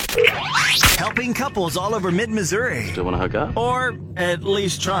helping couples all over mid-Missouri. Still want to hook up? Or at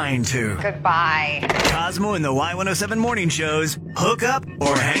least trying to. Goodbye. Cosmo and the Y107 morning shows Hook Up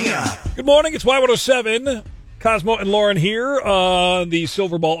or Hang Up. Good morning. It's Y107. Cosmo and Lauren here on the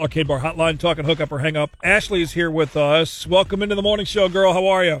Silver Ball Arcade Bar Hotline talking Hook Up or Hang Up. Ashley is here with us. Welcome into the morning show, girl. How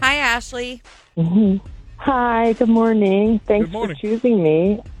are you? Hi, Ashley. Mm-hmm. Hi, good morning. Thanks for choosing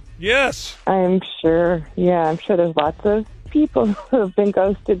me. Yes. I'm sure there's lots of people who have been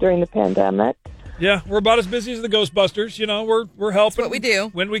ghosted during the pandemic. Yeah, we're about as busy as the Ghostbusters. You know, we're helping. That's what we do.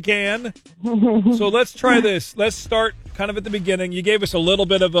 When we can. So let's try this. Let's start kind of at the beginning. You gave us a little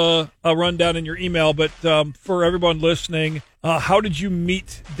bit of a rundown in your email, but for everyone listening, how did you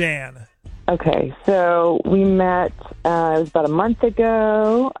meet Dan? Okay, so we met, it was about a month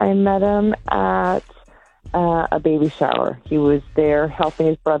ago. I met him at a baby shower. He was there helping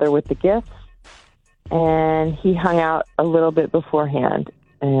his brother with the gifts, and he hung out a little bit beforehand.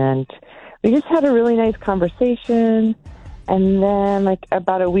 And we just had a really nice conversation. And then, like,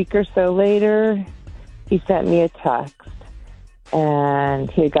 about a week or so later, he sent me a text. And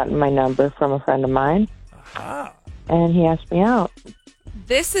he had gotten my number from a friend of mine. Aha. And he asked me out.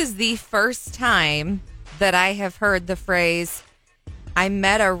 This is the first time that I have heard the phrase, I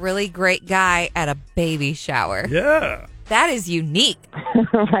met a really great guy at a baby shower. Yeah. That is unique.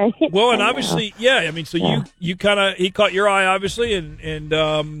 Right? Well, and obviously, you kind of, he caught your eye, obviously,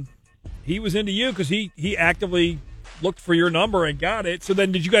 and he was into you because he actively looked for your number and got it. So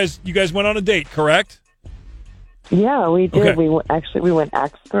then you guys went on a date, correct? Yeah, we did. Okay. We went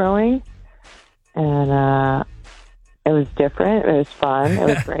axe throwing, and it was different. It was fun. It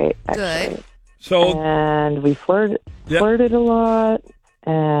was great, actually. Good. So, and we flirted a lot,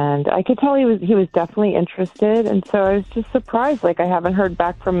 and I could tell he was definitely interested. And so I was just surprised. Like, I haven't heard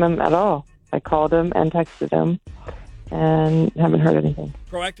back from him at all. I called him and texted him, and haven't heard anything.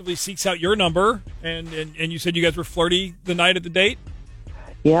 proactively seeks out your number, and you said you guys were flirty the night of the date?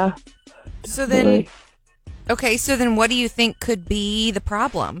 Yeah. So then, okay, so then what do you think could be the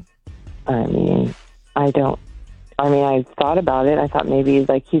problem? I thought about it. I thought maybe,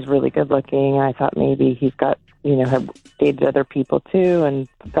 like, he's really good looking. I thought maybe he's got, had dated other people too and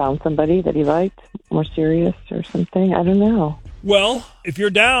found somebody that he liked, more serious or something. I don't know. Well, if you're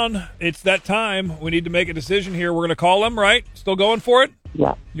down, it's that time. We need to make a decision here. We're going to call him, right? Still going for it?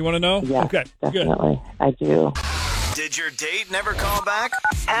 Yeah. You want to know? Yeah, okay, definitely. Good. I do. Did your date never call back?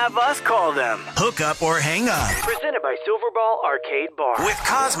 Have us call them. Hook Up or Hang Up. Presented by Silverball Arcade Bar. With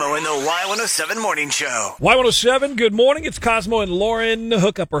Cosmo and the Y107 Morning Show. Y107, good morning. It's Cosmo and Lauren.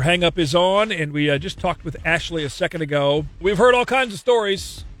 Hook Up or Hang Up is on, and we just talked with Ashley a second ago. We've heard all kinds of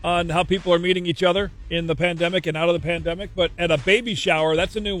stories on how people are meeting each other in the pandemic and out of the pandemic, but at a baby shower,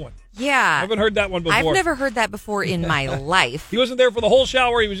 that's a new one. Yeah. I haven't heard that one before. I've never heard that before in my life. He wasn't there for the whole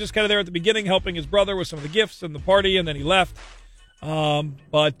shower. He was just kind of there at the beginning helping his brother with some of the gifts and the party, and then he left.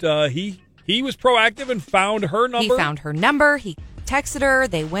 But he was proactive and found her number. He found her number. He texted her.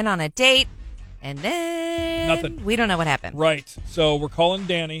 They went on a date. And then Nothing. We don't know what happened. Right. So we're calling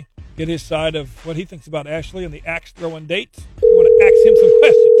Danny, get his side of what he thinks about Ashley and the axe throwing date. We want to ask him some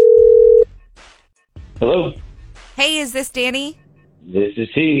questions. Hello, Hey, is this Danny? this is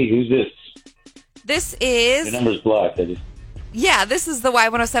he. Who's this? This The is... number's blocked. Yeah, this is the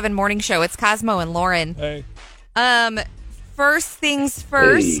Y107 Morning Show. It's Cosmo and Lauren. Hey. First things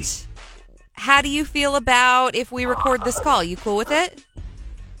first. How do you feel about if we record this call? You cool with it?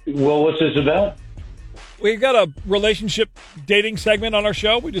 Well, what's this about? We've got a relationship dating segment on our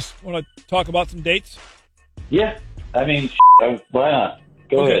show. We just want to talk about some dates. Yeah, I mean, why not?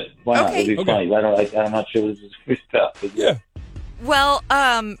 Go Okay. ahead. Why not? Okay. It'd be funny. I'm not sure what this is about. But Yeah. Well,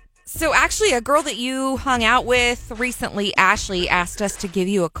 so actually a girl that you hung out with recently, Ashley, asked us to give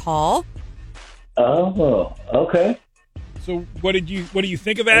you a call. Oh, okay. So what do you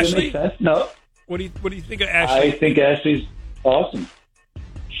think of That Ashley? makes sense. No, What do you think of Ashley? I think Ashley's awesome.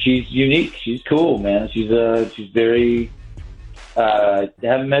 She's unique. She's cool, man. She's very.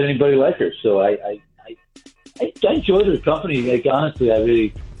 Haven't met anybody like her, so I enjoyed her company. Like, honestly, I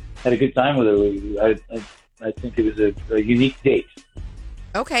really had a good time with her. I think it was a unique date.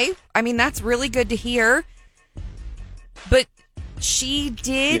 Okay. I mean, that's really good to hear. But she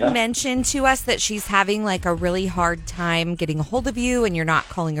did mention to us that she's having like a really hard time getting a hold of you, and you're not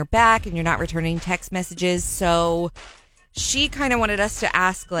calling her back and you're not returning text messages. So she kind of wanted us to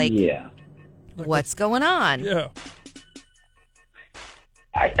ask, like, what's going on? Yeah.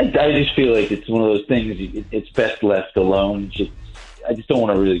 I just feel like it's one of those things. It's best left alone. I just don't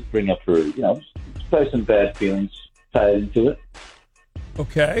want to really bring up her. Probably some bad feelings tied into it.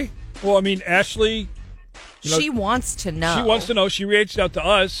 Okay. Well, I mean, Ashley She wants to know. She wants to know. She reached out to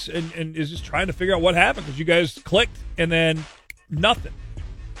us and is just trying to figure out what happened because you guys clicked and then nothing.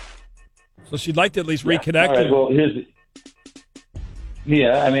 So she'd like to at least reconnect. All right, well,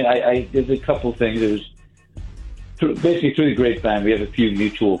 there's a couple things. Basically through the grapevine, we have a few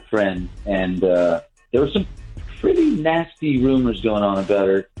mutual friends, and there were some pretty nasty rumors going on about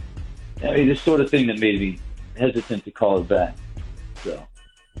her. I mean, this sort of thing that made me hesitant to call her back. So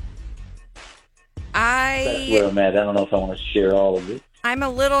that's where I'm at. I don't know if I want to share all of it. I'm a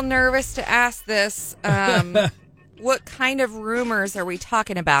little nervous to ask this. What kind of rumors are we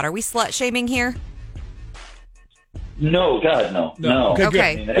talking about? Are we slut shaming here? No, God, no.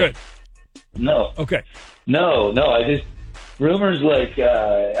 Okay, good. No. Okay. No. I just rumors like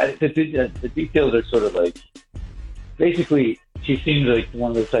the details are sort of like basically she seems like one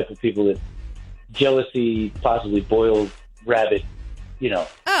of those type of people that jealousy possibly boiled rabbit,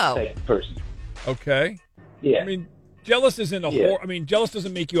 type of person. Okay. Yeah. I mean, jealous isn't jealous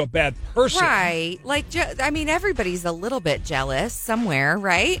doesn't make you a bad person. Right. Like, everybody's a little bit jealous somewhere,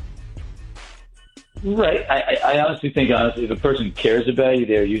 right? Right. I honestly think, if a person cares about you,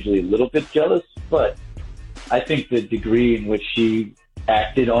 they're usually a little bit jealous. But I think the degree in which she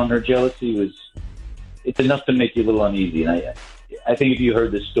acted on her jealousy it's enough to make you a little uneasy. And I think if you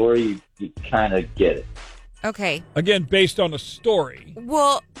heard the story, you kind of get it. Okay. Again, based on a story.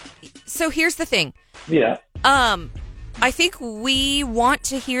 Well, so here's the thing. Yeah. I think we want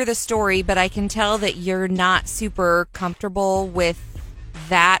to hear the story, but I can tell that you're not super comfortable with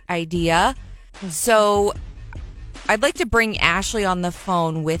that idea. So I'd like to bring Ashley on the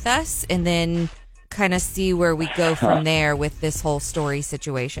phone with us and then kind of see where we go from there with this whole story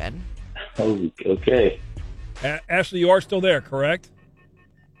situation. Oh, okay. Ashley, you are still there, correct?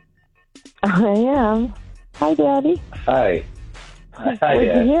 I am. Hi, Daddy. Hi. Hi, Daddy.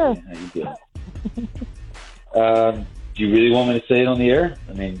 How you doing? Do you really want me to say it on the air?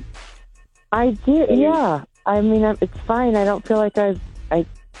 I mean, I do. Yeah. I mean, it's fine. I don't feel like I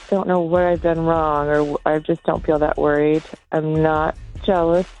don't know what I've done wrong, or I just don't feel that worried. I'm not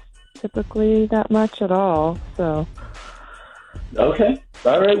jealous typically that much at all. So. Okay.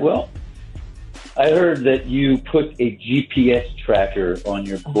 All right. Well, I heard that you put a GPS tracker on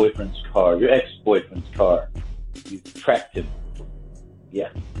your boyfriend's car, your ex-boyfriend's car. You tracked him. Yeah.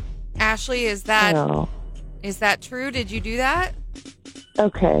 Ashley, is that true? Did you do that?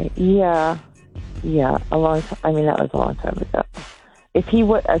 Okay. Yeah. A long time. I mean, that was a long time ago. If he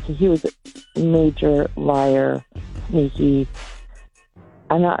was a major liar, sneaky.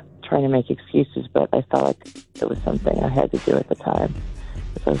 I'm not trying to make excuses, but I felt like it was something I had to do at the time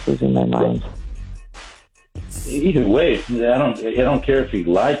because I was losing my mind. Either way, I don't care if he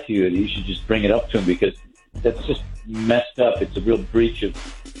lied to you. You should just bring it up to him because that's just messed up. It's a real breach of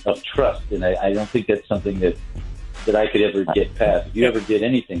trust, and I don't think that's something that I could ever get past. If you ever did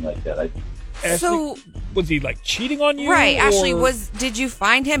anything like that, So was he like cheating on you? Right, Ashley, did you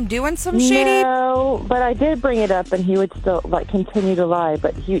find him doing some shady? No, but I did bring it up, and he would still continue to lie.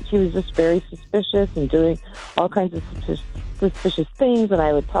 But he was just very suspicious and doing all kinds of suspicious things, and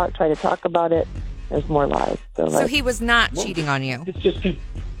I would try to talk about it. There's more lies. So he was not cheating on you. It's just.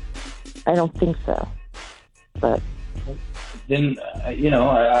 I don't think so, but. Then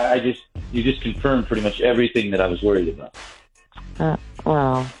you just confirmed pretty much everything that I was worried about.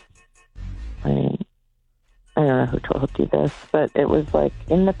 Well, I mean, I don't know who told you this, but it was like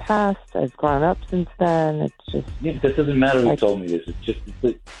in the past. I've grown up since then. It's just that doesn't matter who told me this. It's just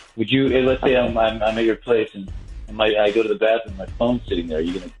would you? Let's say I'm at your place and I go to the bathroom, my phone's sitting there. Are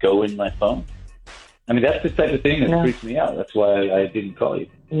you going to go in my phone? I mean, that's the type of thing that freaks me out. That's why I didn't call you.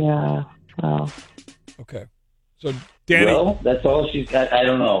 Yeah. Well. Okay. So, Danny. Well, that's all she's got. I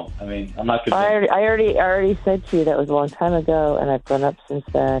don't know. I mean, I'm not convinced. I already said to you that was a long time ago, and I've grown up since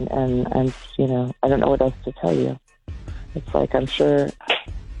then, and I don't know what else to tell you. It's like I'm sure.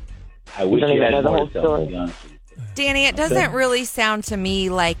 I wish you had more to tell me, to be honest with you. Danny, it doesn't really sound to me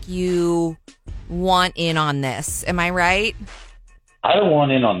like you want in on this. Am I right? I don't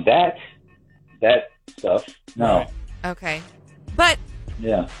want in on that stuff. No. Okay. But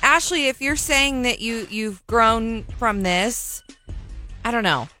yeah, Ashley, if you're saying that you've grown from this, I don't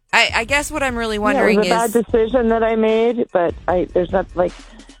know. I guess what I'm really wondering it was a bad decision that I made, but there's not like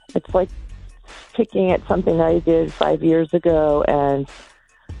it's like picking at something that I did 5 years ago, and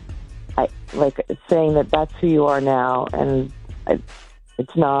I like saying that that's who you are now, and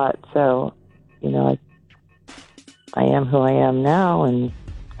it's not. So I am who I am now, and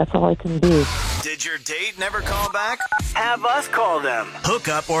that's all I can do. Did your date never call back? Have us call them. Hook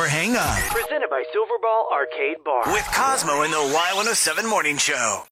up or hang up. Presented by Silverball Arcade Bar. With Cosmo in the Y107 Morning Show.